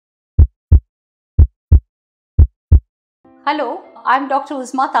Hello, I'm Dr.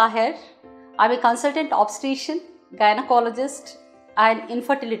 Uzma Taher. I'm a consultant obstetrician, gynecologist and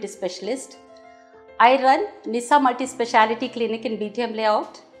infertility specialist. I run NISA multi-speciality clinic in BTM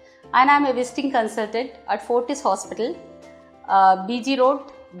layout and I'm a visiting consultant at Fortis Hospital, BG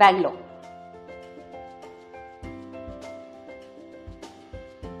Road, Bangalore.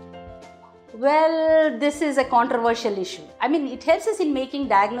 Well, this is a controversial issue. It helps us in making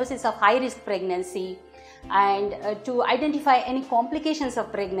diagnosis of high-risk pregnancy and to identify any complications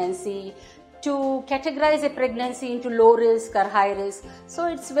of pregnancy, to categorize a pregnancy into low risk or high risk. So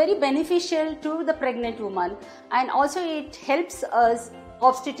it's very beneficial to the pregnant woman, and also it helps us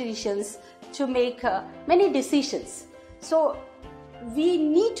obstetricians to make many decisions. So we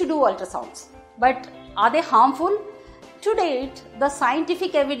need to do ultrasounds, but are they harmful? To date, the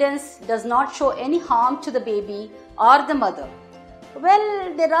scientific evidence does not show any harm to the baby or the mother.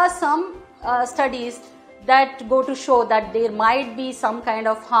 Well, there are some studies that go to show that there might be some kind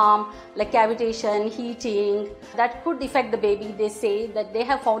of harm like cavitation, heating that could affect the baby. They say that they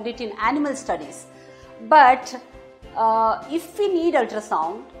have found it in animal studies. But if we need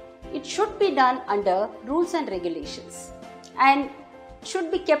ultrasound, it should be done under rules and regulations and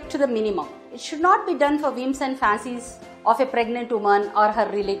should be kept to the minimum. It should not be done for whims and fancies of a pregnant woman or her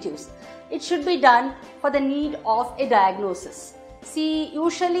relatives. It should be done for the need of a diagnosis. See,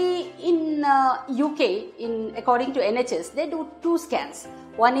 usually in UK, according to NHS, they do two scans.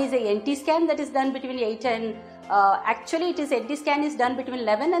 One is a NT scan that is done between 8 and NT scan is done between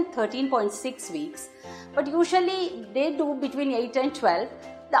 11 and 13.6 weeks. But usually they do between 8 and 12.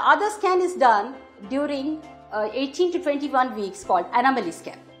 The other scan is done during 18 to 21 weeks called Anomaly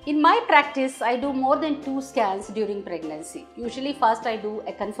scan. In my practice, I do more than 2 scans during pregnancy. Usually first I do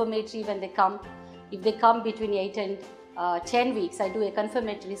a confirmatory when they come. If they come between 8 and 10 weeks, I do a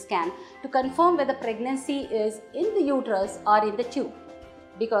confirmatory scan to confirm whether pregnancy is in the uterus or in the tube.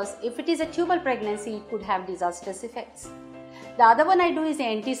 Because if it is a tubal pregnancy, it could have disastrous effects. The other one I do is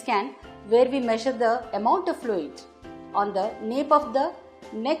a NT scan where we measure the amount of fluid on the nape of the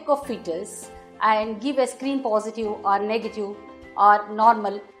neck of fetus and give a screen positive or negative or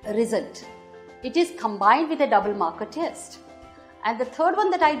normal result. It is combined with a double marker test. And the third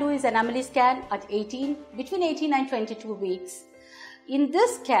one that I do is Anomaly scan at between 18 and 22 weeks. In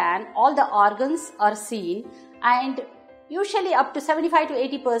this scan, all the organs are seen, and usually up to 75 to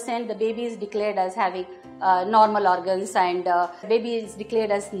 80% the baby is declared as having normal organs, and baby is declared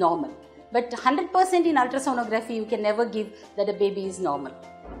as normal. But 100% in ultrasonography, you can never give that a baby is normal.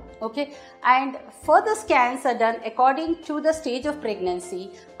 Okay, and further scans are done according to the stage of pregnancy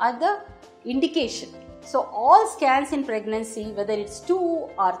and the indication. So all scans in pregnancy, whether it's 2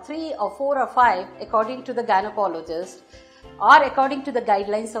 or 3 or 4 or 5, according to the gynecologist or according to the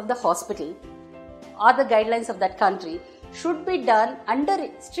guidelines of the hospital or the guidelines of that country, should be done under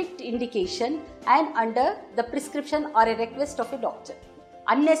strict indication and under the prescription or a request of a doctor.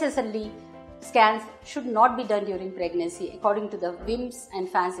 Unnecessarily, scans should not be done during pregnancy according to the whims and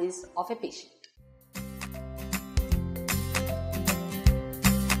fancies of a patient.